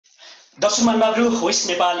दर्शक महानुभावहरू, होइस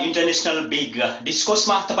Nepal international big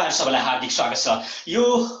डिस्कोर्समा तपाईहरु सबैलाई हार्दिक स्वागत छ। यो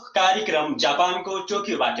कार्यक्रम जापानको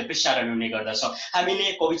टोकियोबाट प्रसारण हुने गर्दछ। हामीले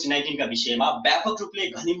कोभिड-19 का विषयमा व्यापक रूपले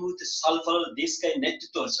घनीभूत छलफल देशकै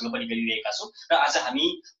नेतृत्वहरूसँग पनि गरिरहेका छौं र आज हामी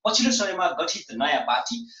पछिल्लो समयमा गठित नयाँ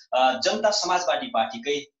पार्टी जनता समाजवादी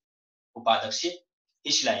पार्टीकै उपाध्यक्ष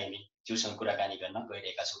हिसिला यामी ज्यूसँग कुराकानी गर्न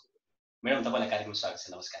गइरहेका छौं। म्याडम, तपाईलाई कार्यक्रममा स्वागत छ।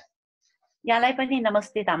 नमस्कार। यहाँलाई पनि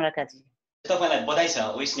नमस्ते ताम्राकाजी। तपाईलाई बधाई छ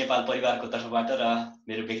होइस नेपाल परिवारको तर्फबाट र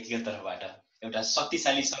मेरो व्यक्तिगत तर्फबाट। एउटा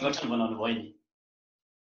शक्तिशाली संगठन बनाउनु भयो नि।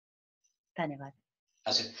 धन्यवाद।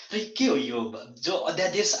 हजुर, र के हो यो जो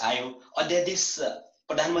अध्यादेश आयो, अध्यादेश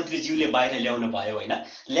प्रधानमन्त्रीज्यूले बाहिर ल्याउनु भयो हैन?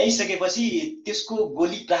 ल्याइसकेपछि त्यसको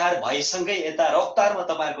गोली प्रहार भएसँगै यता रफ्तारमा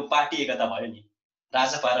तपाईहरुको पार्टी एकता भयो नि,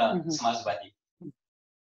 राजपा र समाजवादी।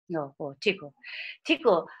 हो, ठीक हो। ठीक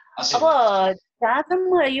हो। अब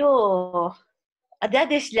जहाँसम्म यो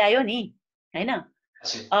अध्यादेश ल्यायो नि हैन,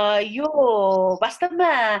 यो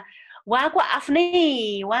वास्तवमा उहाँको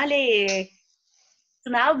उहाँले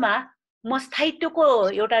चुनावमा म स्थायित्वको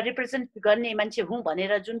एउटा रिप्रेजेन्ट गर्ने मान्छे हुँ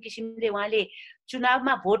भनेर जुन किसिमले उहाँले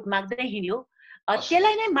चुनावमा भोट माग्दै हिँड्यो,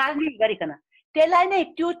 त्यसलाई नै मार्ने गरिकन, त्यसलाई नै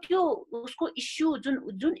त्यो उसको इस्यु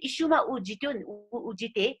जुन इस्युमा ऊ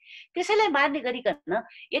जिते त्यसैलाई मार्ने गरिकन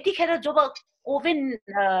यतिखेर जब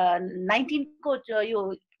कोभिड-19 को यो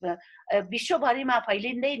विश्वभरिमा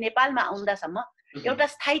फैलिँदै नेपालमा आउँदासम्म एउटा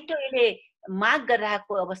स्थायित्व यसले माग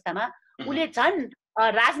गरिरहेको अवस्थामा उले झन्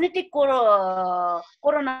राजनीतिक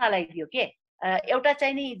कोरोनालाई दियो के। एउटा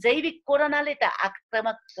चाहिँ नि जैविक कोरोनाले त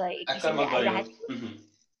आक्रामक किसिमले आइरहेको,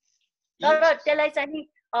 तर त्यसलाई चाहिँ नि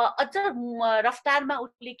अझ रफ्तारमा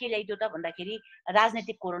उसले के ल्याइदियो त भन्दाखेरि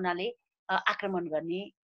राजनीतिक कोरोनाले आक्रमण गर्ने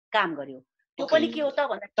काम गर्यो। त्यो पनि के हो त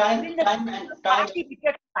भन्दाखेरि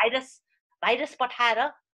पार्टीभित्र भाइरस पठाएर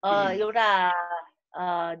एउटा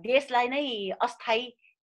देशलाई नै अस्थायी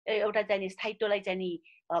एउटा चाहिँ स्थायित्वलाई चाहिँ नि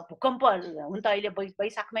भूकम्प हुन त अहिले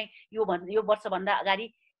वैशाखमै यो वर्षभन्दा अगाडि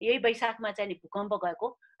यही वैशाखमा चाहिँ नि भूकम्प गएको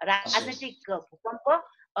राजनीतिक भूकम्प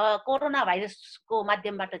कोरोना भाइरसको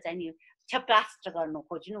माध्यमबाट चाहिँ नि क्षेपणास्त्र गर्नु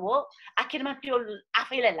खोज्नु हो। आखिरमा त्यो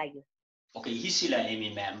आफैलाई लाग्यो। ओके, हिसिला यामी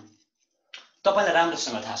म्याम, तपाईलाई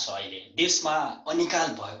राम्रोसँग थाहा छ अहिले देशमा अनिकाल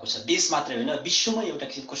भएको छ। देश मात्रै होइन, विश्वमै एउटा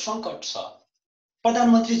किसिमको संकट छ।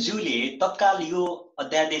 प्रधानमन्त्रीज्यूले तत्काल यो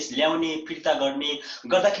अध्यादेश ल्याउने फिर्ता गर्ने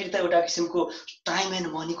गर्दाखेरि त एउटा किसिमको टाइम एन्ड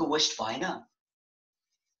मनीको वेस्ट भएन?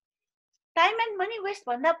 टाइम एन्ड मनी वेस्ट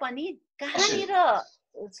भन्दा पनि कहाँनिर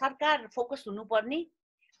सरकार फोकस हुनुपर्ने,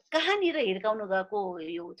 कहाँनिर हिर्काउनु गएको,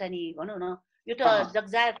 यो चाहिँ नि भनौँ न, यो त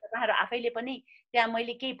जगजाहेर तपाईँहरू आफैले पनि त्यहाँ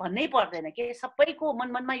मैले केही भन्नै पर्दैन के, सबैको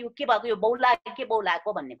मनमा यो के भएको, यो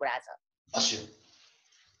बौलाएको भन्ने कुरा छ।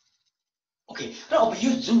 ओके, र अब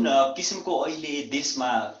यो जुन किसिमको अहिले देशमा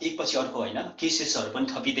एकपछि अर्को होइन केसेसहरू पनि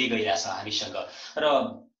थपिँदै गइरहेछ हामीसँग, र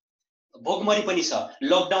भोगमरी पनि छ।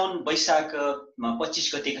 लकडाउन वैशाख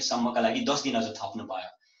 25 गतेसम्मका लागि 10 दिन अझ थप्नु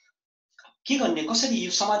भयो। के गर्ने, कसरी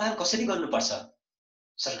यो समाधान कसरी गर्नुपर्छ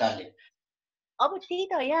सरकारले? अब त्यही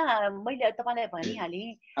त यहाँ मैले तपाईँलाई भनिहालेँ,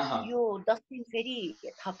 यो 10 दिन फेरि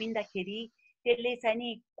थपिँदाखेरि त्यसले चाहिँ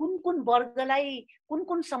नि कुन वर्गलाई,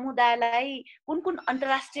 कुन समुदायलाई, कुन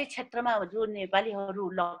अन्तर्राष्ट्रिय क्षेत्रमा जो नेपालीहरू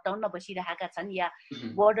लकडाउनमा बसिरहेका छन् या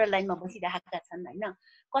बोर्डर लाइनमा बसिरहेका छन् होइन,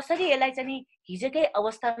 कसरी यसलाई चाहिँ नि हिजोकै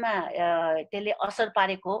अवस्थामा त्यसले असर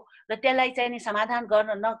पारेको र त्यसलाई चाहिँ नि समाधान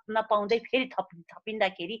गर्न नपाउँदै फेरि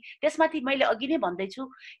थपिँदाखेरि त्यसमाथि मैले अघि नै भन्दैछु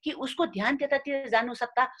कि उसको ध्यान त्यतातिर जानु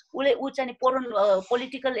सट्टा ऊ चाहिँ नि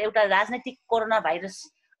पोलिटिकल एउटा राजनैतिक कोरोना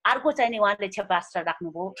भाइरस अर्को चाहिँ नि उहाँले क्षेपणास्त्र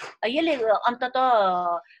राख्नुभयो। यसले अन्ततः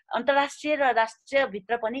अन्तर्राष्ट्रिय र राष्ट्रिय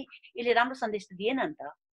भित्र पनि यसले राम्रो सन्देश दिएन नि त।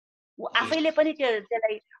 ऊ आफैले पनि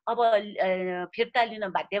त्यसलाई अब फिर्ता लिन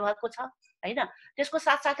बाध्य भएको छ हैन। त्यसको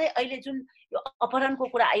साथसाथै अहिले जुन यो अपहरणको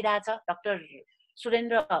कुरा आइरहेछ डाक्टर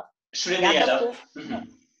सुरेन्द्र यादवको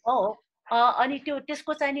हो, अनि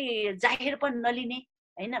त्यसको चाहिँ नि जाहेर पनि नलिने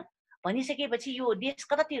हैन भनिसकेपछि यो देश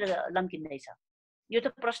कतातिर लम्किँदैछ? यो त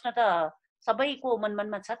प्रश्न त सबैको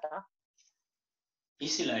मनमा छ त।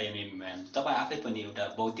 हिसिला यामी म्याम, तपाईँ आफै पनि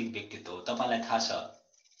एउटा बौद्धिक व्यक्तित्व हो। तपाईँलाई थाहा छ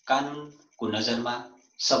कानुनको नजरमा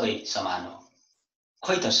सबै समान हो।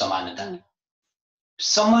 खोइ त समानता?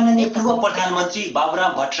 सम्माननीय पूर्व प्रधानमन्त्री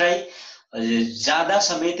बाबुराम भट्टराई जाँदा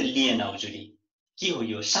समेत लिएन उजुरी। के हो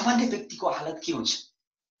यो? सामान्य व्यक्तिको हालत के हुन्छ?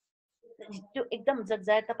 त्यो एकदम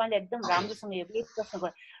जगजाहेर तपाईँले एकदम राम्रोसँग यो प्रश्न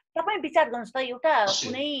गर्नु। तपाईँ विचार गर्नुहोस् त, एउटा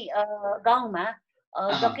कुनै गाउँमा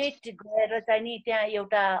डकैत गएर चाहिँ नि त्यहाँ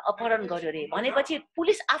एउटा अपहरण गर्यो रे भनेपछि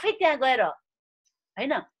पुलिस आफै त्यहाँ गएर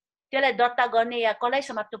हैन त्यसलाई दर्ता गर्ने या कसलाई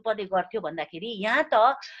समात्नु पर्ने गर्थ्यो भन्दाखेरि यहाँ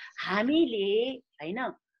त हामीले हैन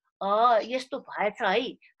यस्तो भएछ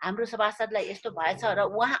है, हाम्रो सभासदलाई यस्तो भएछ र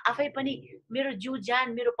उहाँ आफै पनि मेरो जीव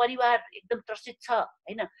ज्यान मेरो परिवार एकदम त्रसित छ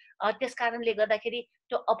हैन, त्यस कारणले गर्दाखेरि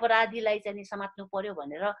त्यो अपराधीलाई चाहिँ समात्नु पर्यो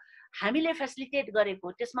भनेर हामीले फेसिलिटेट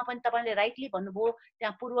गरेको। त्यसमा पनि तपाईले राइटली भन्नुभयो,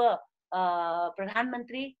 त्यहाँ पूर्व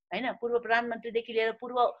प्रधानमन्त्री हैन, पूर्व प्रधानमन्त्रीदेखि लिएर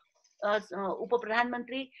पूर्व उप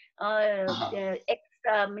प्रधानमन्त्री, एक्स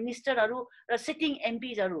मिनिस्टरहरू र सिटिङ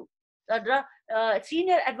एमपीजहरू र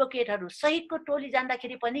सिनियर एडभोकेटहरू सहितको टोली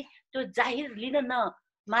जाँदाखेरि पनि त्यो जाहिर लिन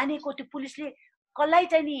नमानेको त्यो पुलिसले कसलाई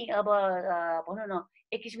चाहिँ नि अब भनौँ न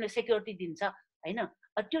एक किसिमले सेक्युरिटी दिन्छ हैन।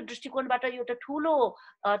 त्यो दृष्टिकोणबाट एउटा ठुलो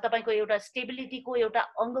तपाईको एउटा स्टेबिलिटीको एउटा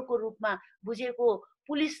अङ्गको रूपमा बुझेको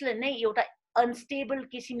पुलिसले नै एउटा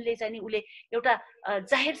अनस्टेबल किसिमले चाहिँ नि उसले एउटा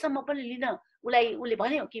जाहिरसम्म पनि लिन उसले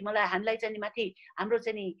भन्यो कि मलाई हामीलाई चाहिँ माथि हाम्रो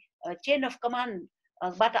चाहिँ नि चेन अफ कमान्ड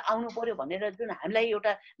बाट आउनु पर्यो भनेर जुन हामीलाई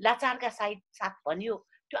एउटा लाचारका साथ भनियो,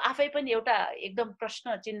 त्यो आफै पनि एउटा एकदम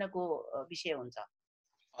प्रश्न चिन्हको विषय हुन्छ।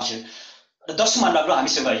 हजुर, दर्शक महानुभावहरू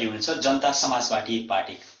हामीसँग अहिले हुनुहुन्छ जनता समाजवादी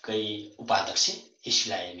पार्टीकै उपाध्यक्ष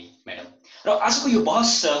हिसिला यामी म्याडम, र आजको यो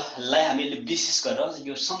बहसलाई हामीले विशेष गरेर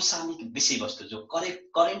यो समसामयिक विषयवस्तु जो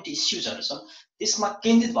करेन्ट इस्युजहरू छन् त्यसमा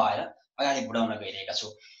केन्द्रित भएर अगाडि बढाउन गइरहेका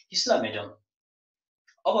छौँ। हिसिला म्याडम,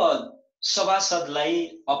 अब सभासदलाई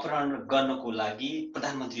अपहरण गर्नको लागि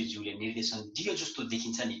प्रधानमन्त्रीज्यूले निर्देशन दियो जस्तो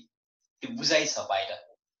देखिन्छ नि, त्यो बुझाइ छ बाहिर?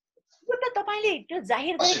 यो त तपाईले त्यो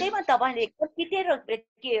जाहिर गरेकैमा तपाईले किटेर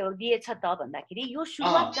के दिएछ त भन्दाखेरि यो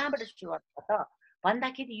सुरुवात कहाँबाट सुरुवात छ त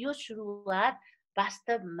भन्दाखेरि यो सुरुवात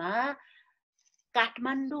वास्तवमा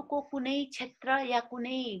काठमाडौँको कुनै क्षेत्र या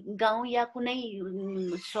कुनै गाउँ या कुनै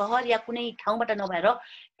सहर या कुनै ठाउँबाट नभएर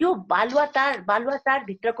त्यो बालुवाटार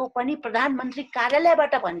भित्रको पनि प्रधानमन्त्री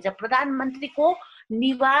कार्यालयबाट भन्छ। प्रधानमन्त्रीको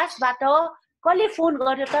निवासबाट कसले फोन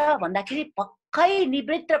गर्यो त भन्दाखेरि भर्खरै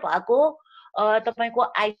निवृत्त भएको तपाईको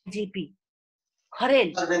आइजिपी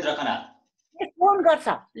खरेल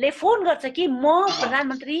फोन गर्छ कि म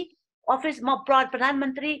प्रधानमन्त्री अफिस, म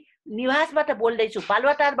प्रधानमन्त्री निवासबाट बोल्दैछु,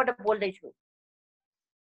 बालुवाटारबाट बोल्दैछु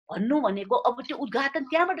भन्नु भनेको अब त्यो उद्घाटन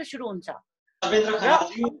त्यहाँबाट सुरु हुन्छ।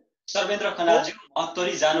 सर्वेन्द्र खनालजी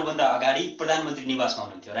महत्तरी जानुभन्दा अगाडि प्रधानमन्त्री निवासमा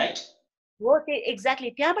हुनुहुन्थ्यो, राइट? हो, त्यो एक्ज्याक्टली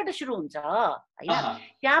त्यहाँबाट सुरु हुन्छ हैन।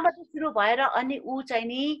 त्यहाँबाट सुरु भएर अनि ऊ चाहिँ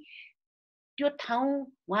नि त्यो ठाउँ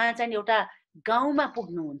उहाँ चाहिँ एउटा गाउँमा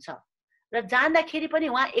पुग्नुहुन्छ र जाँदाखेरि पनि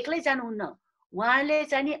उहाँ एक्लै जानुहुन्न, उहाँले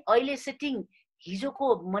चाहिँ नि अहिले सिटिङ हिजोको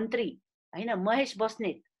मन्त्री हैन महेश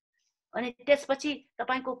बस्नेत, अनि त्यसपछि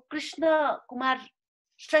तपाईको कृष्ण कुमार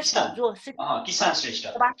श्रेष्ठ जो किसान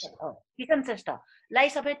श्रेष्ठलाई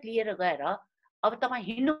सबै लिएर गएर अब तपाईँ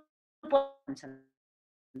हिँड्नु भन्छन्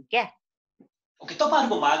क्या। ओके,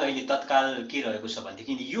 तपाईहरुको माग अहिले तत्काल के रहेको छ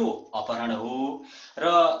भनेदेखि यो अपहरण हो र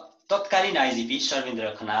तत्कालीन आइजिपी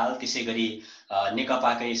सर्वेन्द्र खनाल, त्यसै गरी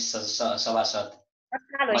नेकपाकै सभासद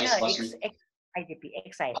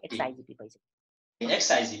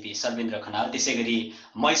एक्स आइजिपी सर्वेन्द्र खनाल, त्यसै गरी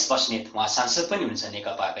महेश बस्नेत उहाँ सांसद पनि हुन्छ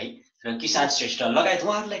नेकपाकै, र किसान श्रेष्ठ लगायत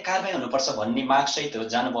उहाँहरूलाई कारबाही हुनुपर्छ भन्ने माग सहित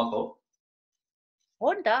जानुभएको हो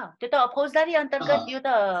नि त। त्यो त फौजदारी अन्तर्गत यो त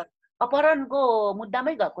अपहरणको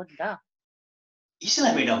मुद्दामै गएको नि त।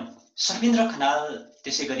 हिसिला म्याडम, सर्वेन्द्र खनाल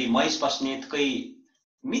त्यसै गरी महेश बस्नेतकै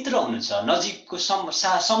मित्र हुनुहुन्छ, नजिकको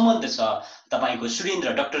सम्बन्ध छ तपाईको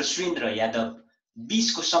डाक्टर सुरेन्द्र यादव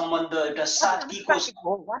बीचको सम्बन्ध एउटा साथीको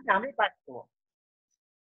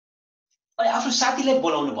आफ्नो साथीलाई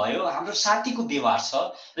बोलाउनु भयो, हाम्रो साथीको व्यवहार छ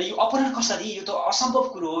र यो अपहरण कसरी, यो त असम्भव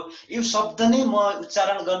कुरो हो, यो शब्द नै म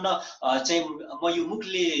उच्चारण गर्न चाहिँ म यो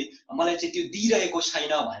मुखले मलाई चाहिँ त्यो दिइरहेको छैन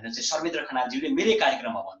भनेर चाहिँ सर्वेन्द्र खनालज्यूले मेरै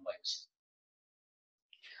कार्यक्रममा भन्नुभएको छ।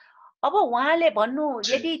 अब उहाँले भन्नु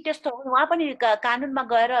यदि त्यस्तो उहाँ पनि कानुनमा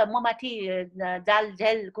गएर म माथि जाल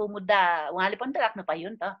झेलको मुद्दा उहाँले पनि त राख्न पाइयो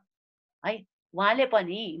नि त है। उहाँले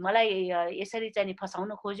पनि मलाई यसरी चाहिँ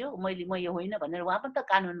फसाउन खोज्यो, म यो होइन भनेर उहाँ पनि त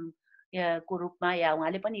कानुन को रूपमा या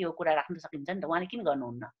उहाँले पनि यो कुरा राख्न सकिन्छ नि त, उहाँले किन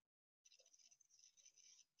गर्नुहुन्न?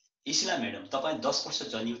 हिसिला म्याडम, तपाईँ 10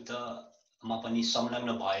 वर्ष जनयुद्धमा पनि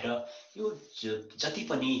संलग्न भएर यो जति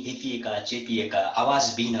पनि हेपिएका चेपिएका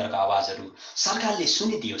आवाजविहीनहरूका आवाजहरू सरकारले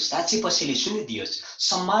सुनिदियोस्, राज्यपक्षले सुनिदियोस्,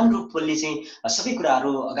 सम्मान रूपले चाहिँ सबै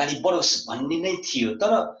कुराहरू अगाडि बढोस् भन्ने नै थियो।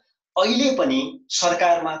 तर अहिले पनि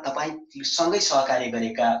सरकारमा तपाईँसँगै सहकार्य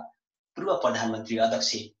गरेका पूर्व प्रधानमन्त्री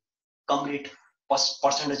अध्यक्ष कमरेड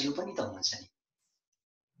प्रचण्डज्यू पनि त हुनुहुन्छ नि।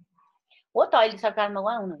 हो त, अहिले सरकारमा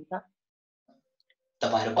उहाँ हुनुहुन्छ।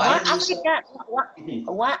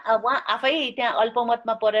 उहाँ आफै त्यहाँ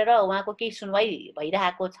अल्पमतमा परेर उहाँको केही सुनवाई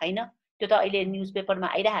भइरहेको छैन, त्यो त अहिले न्युज पेपरमा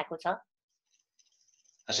आइरहेको छ।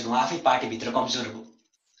 हजुर, उहाँ आफै पार्टीभित्र कमजोर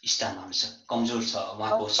स्थानमा हुन्छ, कमजोर छ,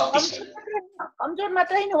 उहाँको शक्ति छैन। कमजोर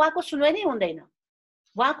मात्रै होइन, उहाँको सुनवाई नै हुँदैन।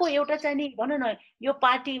 उहाँको एउटा चाहिँ नि भनौँ न यो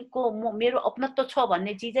पार्टीको मेरो अपनत्व छ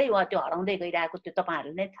भन्ने चिजै उहाँ त्यो हराउँदै गइरहेको त्यो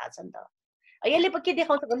तपाईँहरूले नै थाहा छ नि त। यसले के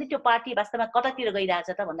देखाउँछ भने त्यो पार्टी वास्तवमा कतातिर गइरहेछ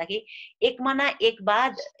त भन्दाखेरि एकमना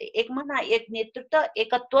एकवाद, एकमना एक नेतृत्व,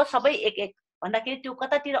 एकत्व सबै एक एक भन्दाखेरि त्यो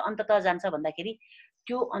कतातिर अन्ततः जान्छ भन्दाखेरि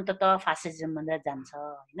त्यो अन्ततः फासिजममा जान्छ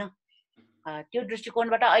होइन। त्यो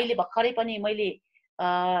दृष्टिकोणबाट अहिले भर्खरै पनि मैले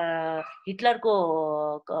हिटलरको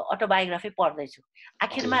अटोबायोग्राफी पढ्दैछु।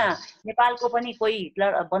 आखिरमा नेपालको पनि कोही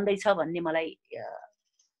हिटलर बन्दैछ भन्ने मलाई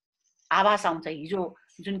आभास आउँछ। हिजो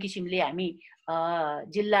जुन किसिमले हामी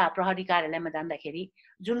जिल्ला प्रहरी कार्यालयमा जाँदाखेरि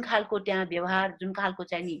जुन खालको त्यहाँ व्यवहार, जुन खालको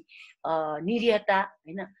चाहिँ नि निरीहता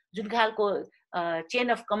होइन, जुन खालको चेन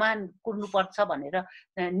अफ कमान्ड कुर्नुपर्छ भनेर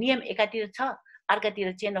नियम एकातिर छ,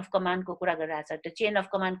 अर्कातिर चेन अफ कमान्डको कुरा गरिरहेछ। त्यो चेन अफ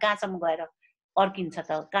कमान्ड कहाँसम्म गएर अड्किन्छ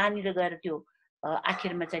त, कहाँनिर गएर त्यो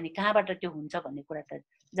आखिरमा चाहिँ नि कहाँबाट त्यो हुन्छ भन्ने कुरा त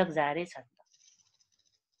जगजाहेरै छ।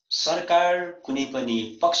 सरकार कुनै पनि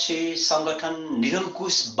पक्ष संगठन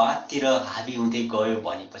निरङ्कुशवादतिर हाबी हुँदै गयो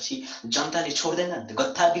भनेपछि जनताले छोड्दैन,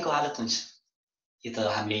 गत्थाबीको हालत हुन्छ। यो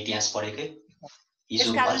त हामीले इतिहास पढेकै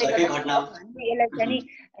हिजो भर्खरकै घटना। यसलाई चाहिँ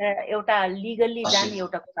एउटा लिगल्ली जाने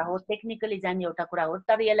एउटा कुरा हो, टेक्निकली जाने एउटा कुरा हो,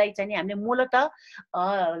 तर यसलाई चाहिँ हामीले मूलतः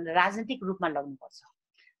राजनीतिक रूपमा लग्नुपर्छ।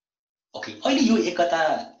 ओके, अहिले यो एकता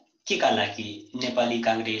के का लागि नेपाली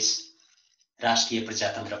कांग्रेस, राष्ट्रिय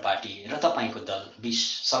प्रजातन्त्र पार्टी र तपाईको दल बीच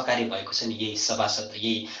सहकारी भएको छ नि यही सभासद,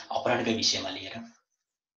 यही अपहरणकै विषयमा लिएर,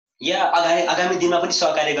 या आगामी दिनमा पनि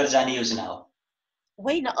सहकार्य गरेर जाने योजना हो?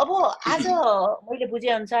 होइन, अब आज मैले बुझे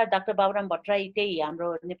अनुसार डाक्टर बाबुराम भट्टराई त्यही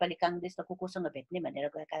हाम्रो नेपाली कांग्रेस र कोसँग भेट्ने भनेर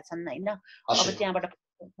गएका छन् होइन। अब त्यहाँबाट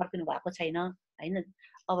फर्किनु भएको छैन होइन।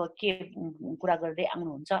 अब के कुरा गर्दै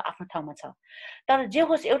आउनुहुन्छ आफ्नो ठाउँमा छ। तर जे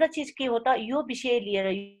होस् एउटा चिज के हो त, यो विषय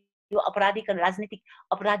लिएर यो अपराधीकरण, राजनीतिक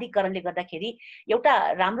अपराधीकरणले गर्दाखेरि एउटा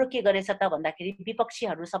राम्रो के गरेछ त भन्दाखेरि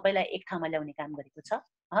विपक्षीहरू सबैलाई एक ठाउँमा ल्याउने काम गरेको छ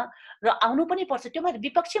र आउनु पनि पर्छ। त्यो भएर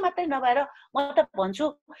विपक्षी मात्रै नभएर म त भन्छु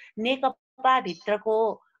नेकपा भित्रको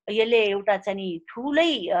यसले एउटा चाहिँ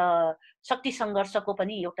ठुलै शक्ति सङ्घर्षको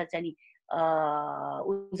पनि एउटा चाहिँ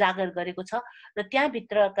उजागर गरेको छ र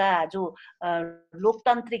त्यहाँभित्रका जो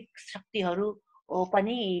लोकतान्त्रिक शक्तिहरू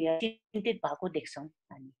पनि चिन्तित भएको देख्छौँ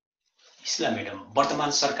हामी। हिसला म्याडम,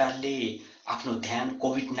 वर्तमान सरकारले आफ्नो ध्यान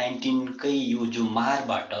कोभिड-19 कै यो जो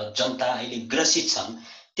महारबाट जनता अहिले ग्रसित छन्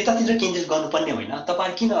त्यतातिर केन्द्रित गर्नुपर्ने होइन?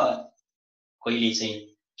 तपाईहरु किन कहिले चाहिँ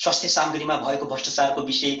स्वास्थ्य सामग्रीमा भएको भ्रष्टाचारको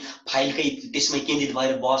विषय फाइलकै त्यसमै केन्द्रित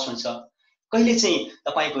भएर बहस हुन्छ, कहिले चाहिँ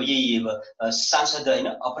तपाईको यही सांसद होइन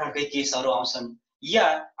अपराधकै केसहरू आउँछन्, या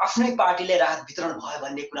आफ्नै पार्टीले राहत वितरण भयो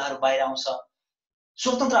भन्ने कुराहरू बाहिर आउँछ।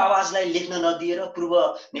 स्वतन्त्र आवाजलाई लेख्न नदिएर पूर्व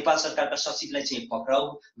नेपाल सरकारका सचिवलाई चाहिँ पक्राउ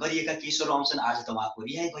गरिएका केसहरू आउँछन्। आज त उहाँको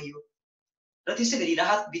रिहाई भयो र त्यसैगरी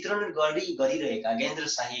राहत वितरण गरिरहेका ज्ञानेन्द्र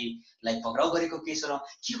शाहीलाई पक्राउ गरेको केसहरू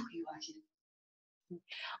के हो यो आखिर?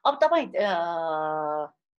 अब तपाईँ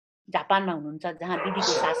जापानमा हुनुहुन्छ जहाँ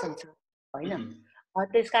विधिको शासन छ होइन,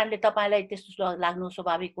 त्यस कारणले तपाईँलाई त्यस्तो लाग्नु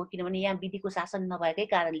स्वाभाविक हो, किनभने यहाँ विधिको शासन नभएकै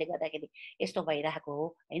कारणले गर्दाखेरि यस्तो भइरहेको हो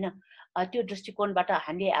होइन। त्यो दृष्टिकोणबाट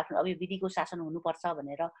हामीले आफ्नो अब विधिको शासन हुनुपर्छ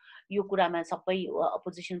भनेर यो कुरामा सबै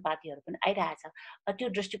अपोजिसन पार्टीहरू पनि आइरहेछ। त्यो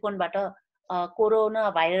दृष्टिकोणबाट कोरोना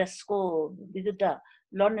भाइरसको विरुद्ध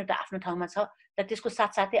लड्न त आफ्नो ठाउँमा छ, तर त्यसको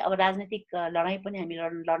साथसाथै अब राजनीतिक लडाइँ पनि हामी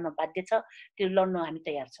लड्न बाध्य छ, त्यो लड्न हामी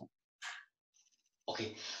तयार छौँ। ओके,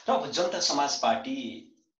 र अब जनता समाज पार्टी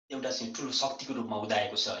एउटा चाहिँ ठुलो शक्तिको रूपमा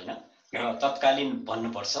उदाएको छ होइन, र तत्कालीन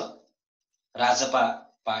भन्नुपर्छ राजपा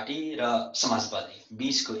पार्टी र समाजवादी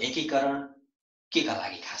बीचको एकीकरण के का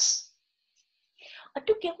लागि खास?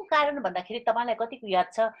 त्यो के को कारण भन्दाखेरि तपाईँलाई कतिको याद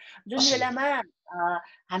छ जुन बेलामा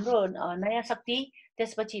हाम्रो नयाँ शक्ति,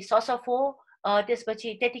 त्यसपछि ससफो,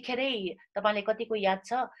 त्यसपछि त्यतिखेरै तपाईँलाई कतिको याद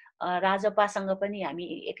छ राजपासँग पनि हामी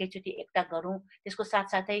एकैचोटि एकता गरौँ, त्यसको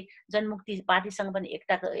साथसाथै जनमुक्ति पार्टीसँग पनि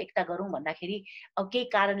एकता गरौँ भन्दाखेरि अब केही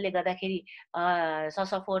कारणले गर्दाखेरि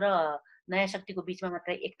ससफो र नयाँ शक्तिको बीचमा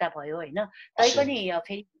मात्रै एकता भयो होइन। तैपनि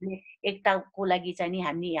फेरि एकताको लागि चाहिँ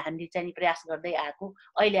नि हामी चाहिँ प्रयास गर्दै आएको,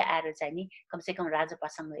 अहिले आएर चाहिँ नि कमसेकम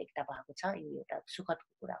राजपासँग एकता भएको छ, यो एउटा सुखदको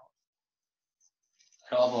कुरा हो।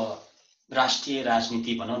 र अब राष्ट्रिय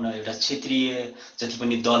राजनीति भनौँ न, एउटा क्षेत्रीय जति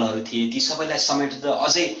पनि दलहरू थिए ती सबैलाई समेटेर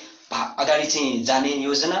अझै अगाडि चाहिँ जाने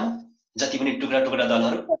योजना, जति पनि टुक्रा टुक्रा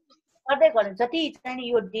दलहरू गर्दै गर्ने जति चाहिँ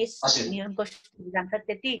यो देश निरङ्कुश जान्छ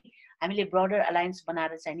त्यति हामीले ब्रोडर अलायन्स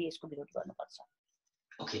बनाएर चाहिँ नि यसको विरोध गर्नुपर्छ।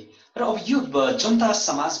 ओके, र अब यो जनता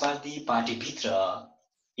समाजवादी पार्टीभित्र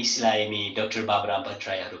हिसिला यामी, डाक्टर बाबुराम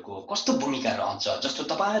भट्टराईहरूको कस्तो भूमिका रहन्छ? जस्तो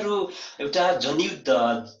तपाईहरू एउटा जनयुद्ध,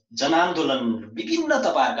 जनआन्दोलन, विभिन्न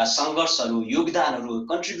तपाईहरुका सङ्घर्षहरू, योगदानहरू,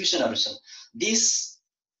 कन्ट्रिब्युसनहरू छन्, देश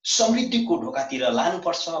समृद्धिको ढोकातिर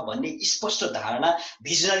लानुपर्छ भन्ने स्पष्ट धारणा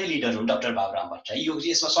भिजनरी लिडर हुन् डाक्टर बाबुराम भट्टराई। यो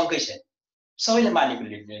यसमा शङ्कै छैन, सबैले मानेको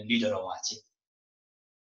लिडर हो उहाँ चाहिँ।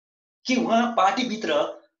 कि उहाँ पार्टीभित्र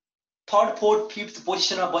थर्ड फोर्थ फिफ्थ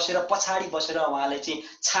पोजिसनमा बसेर पछाडि बसेर उहाँलाई चाहिँ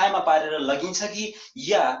छायामा पारेर लगिन्छ कि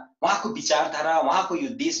या उहाँको विचारधारा, उहाँको यो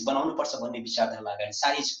देश बनाउनु पर्छ भन्ने विचारधारा अगाडि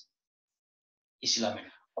सारी छ? हिसिला म्याडम,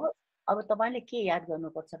 अब तपाईले के याद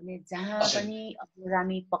गर्नुपर्छ भने जहाँ पनि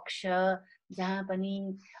अग्रगामी पक्ष, जहाँ पनि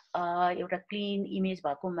एउटा क्लिन इमेज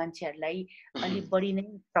भएको मान्छेहरूलाई अलि बढी नै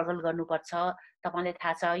स्ट्रगल गर्नुपर्छ। तपाईलाई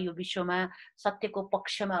थाहा छ यो विश्वमा सत्यको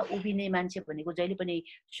पक्षमा उभिने मान्छे भनेको जहिले पनि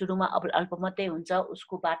सुरुमा अब अल्पमतै हुन्छ,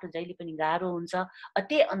 उसको बाटो जहिले पनि गाह्रो हुन्छ।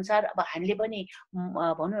 त्यही अनुसार अब हामीले पनि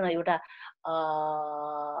भनौँ न एउटा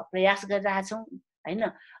प्रयास गरिरहेछौँ हैन,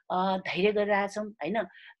 धैर्य गरिरहेछौँ हैन,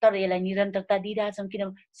 तर यसलाई निरन्तरता दिइरहेछौँ।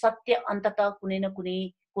 किनभने सत्य अन्ततः कुनै न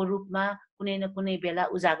कुनैको रूपमा कुनै न कुनै बेला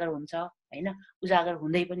उजागर हुन्छ हैन, उजागर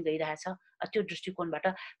हुँदै पनि गइरहेछ। त्यो दृष्टिकोणबाट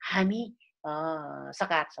हामी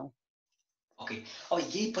सकारात्मक छौँ। ओके, अब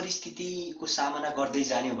यही परिस्थितिको सामना गर्दै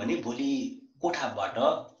जाने भने भोलि कोठाबाट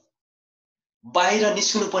बाहिर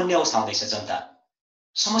निस्कनु पर्ने अवस्था आउँदैछ जनता।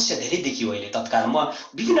 समस्या धेरै देखियो अहिले तत्काल। म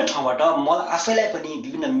विभिन्न ठाउँबाट मलाई आफैलाई पनि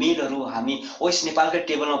विभिन्न मेलहरू, हामी ओएस नेपालकै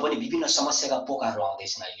टेबलमा पनि विभिन्न समस्याका पोकाहरू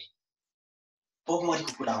आउँदैछन् अहिले,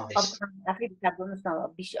 पोकमरीको कुरा आउँदैछ। आफै विचार गर्नुहोस् न,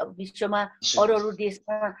 विश्वमा अरू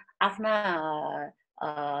देशमा आफ्ना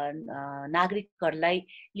नागरिकहरूलाई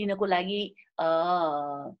लिनको लागि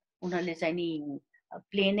उनीहरूले चाहिँ नि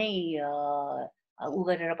प्लेनै उ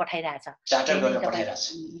गरेर पठाइरहेछ, चार्टर गरेर पठाइरहेछ।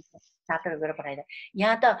 चार्टर गरेर पठाइरहेछ।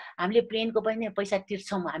 यहाँ त हामीले प्लेनको पनि पैसा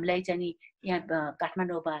तिर्छौँ, हामीलाई चाहिँ नि यहाँ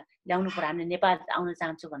काठमाडौँमा ल्याउनु पर्यो, हामीले नेपाल आउन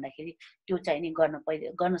चाहन्छु भन्दाखेरि त्यो चाहिँ नि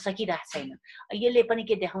गर्न सकिरहेको छैन। यसले पनि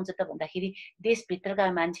के देखाउँछ त भन्दाखेरि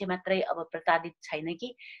देशभित्रका मान्छे मात्रै अब प्रताडित छैन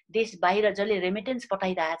कि देश बाहिर जसले रेमिटेन्स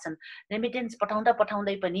पठाइरहेछन्, रेमिटेन्स पठाउँदा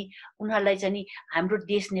पठाउँदै पनि उनीहरूलाई चाहिँ नि हाम्रो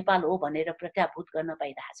देश नेपाल हो भनेर प्रत्याभूत गर्न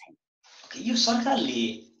पाइरहेको छैन। यो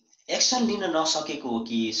सरकारले एक्सन लिन नसकेको हो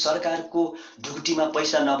कि सरकारको ढुकुटीमा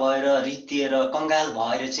पैसा नभएर रित्तिएर कङ्गाल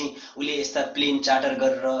भएर चाहिँ उसले यस्ता प्लेन चार्टर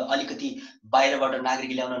गरेर अलिकति बाहिरबाट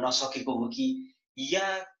नागरिक ल्याउन नसकेको हो कि या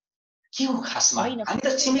के हो खासमा? हामी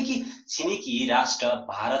त छिमेकी राष्ट्र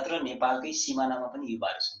भारत र नेपालकै सिमानामा पनि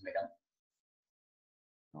युवाहरू छन् म्याडम।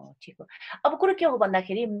 ठिक हो। अब कुरो के हो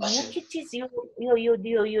भन्दाखेरि मुख्य चिज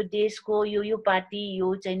यो देशको यो पार्टी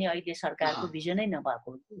यो चाहिँ नि अहिले सरकारको भिजनै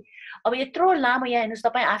नभएको। अब यत्रो लामो यहाँ हेर्नुहोस्,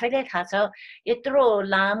 तपाईँ आफैलाई थाहा छ यत्रो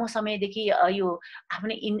लामो समयदेखि यो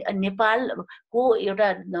आफ्नो नेपालको एउटा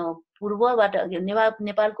पूर्वबाट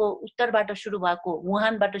नेपालको उत्तरबाट सुरु भएको,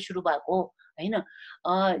 वुहानबाट सुरु भएको हैन,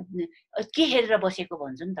 के हेरेर बसेको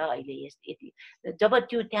भन्छु नि त अहिले यति। जब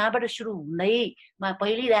त्यो त्यहाँबाट सुरु हुँदैमा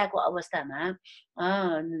फैलिरहेको अवस्थामा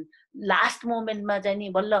लास्ट मोमेन्टमा चाहिँ नि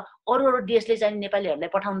बल्ल अरू देशले चाहिँ नेपालीहरूलाई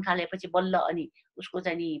पठाउन थालेपछि बल्ल अनि उसको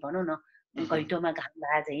चाहिँ नि भनौँ न घैँटोमा घाम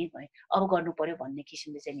लाग्यो चाहिँ अब गर्नु पर्यो भन्ने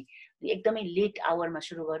किसिमले चाहिँ नि एकदमै लेट आवरमा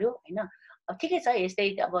सुरु गर्यो हैन। अब ठिकै छ, यस्तै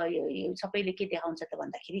अब सबैले के देखाउँछ त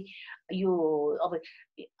भन्दाखेरि यो अब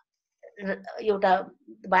एउटा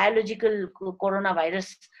बायोलोजिकल कोरोना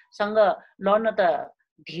भाइरससँग लड्न त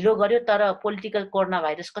ढिलो गर्यो, तर पोलिटिकल कोरोना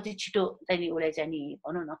भाइरस कति छिटो चाहिँ नि उसलाई चाहिँ नि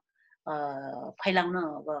भनौँ न फैलाउन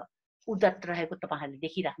अब उद्यत रहेको तपाईँहरूले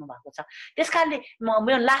देखिराख्नु भएको छ। त्यस कारणले म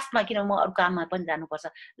लास्टमा, किन म अरू काममा पनि जानुपर्छ,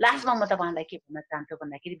 लास्टमा म तपाईँहरूलाई के भन्न चाहन्छु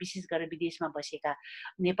भन्दाखेरि विशेष गरेर विदेशमा बसेका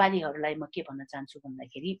नेपालीहरूलाई म के भन्न चाहन्छु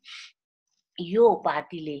भन्दाखेरि यो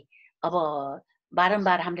पार्टीले अब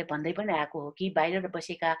बारम्बार हामीले भन्दै पनि आएको हो कि बाहिर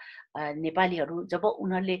बसेका नेपालीहरू जब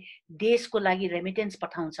उनीहरूले देशको लागि रेमिटेन्स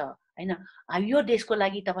पठाउँछ हैन, यो देशको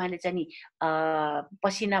लागि तपाईँहरूले चाहिँ नि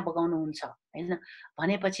पसिना बगाउनुहुन्छ हैन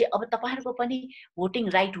भनेपछि अब तपाईँहरूको पनि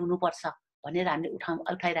भोटिङ राइट हुनुपर्छ भनेर हामीले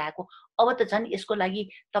उठाइरहेको। अब त झन् यसको लागि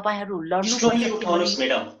तपाईँहरू लड्नु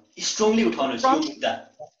स्ट्रङली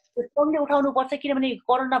उठाउनुपर्छ, किनभने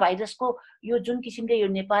कोरोना भाइरसको यो जुन किसिमले यो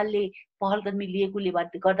नेपालले पहलकदमी लिएकोले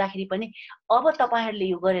गर्दाखेरि पनि अब तपाईँहरूले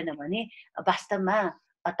यो गरेन भने वास्तवमा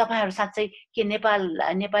तपाईँहरू साँच्चै के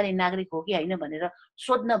नेपाली नागरिक हो कि होइन भनेर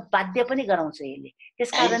सोध्न बाध्य पनि गराउँछ यसले।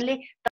 त्यस कारणले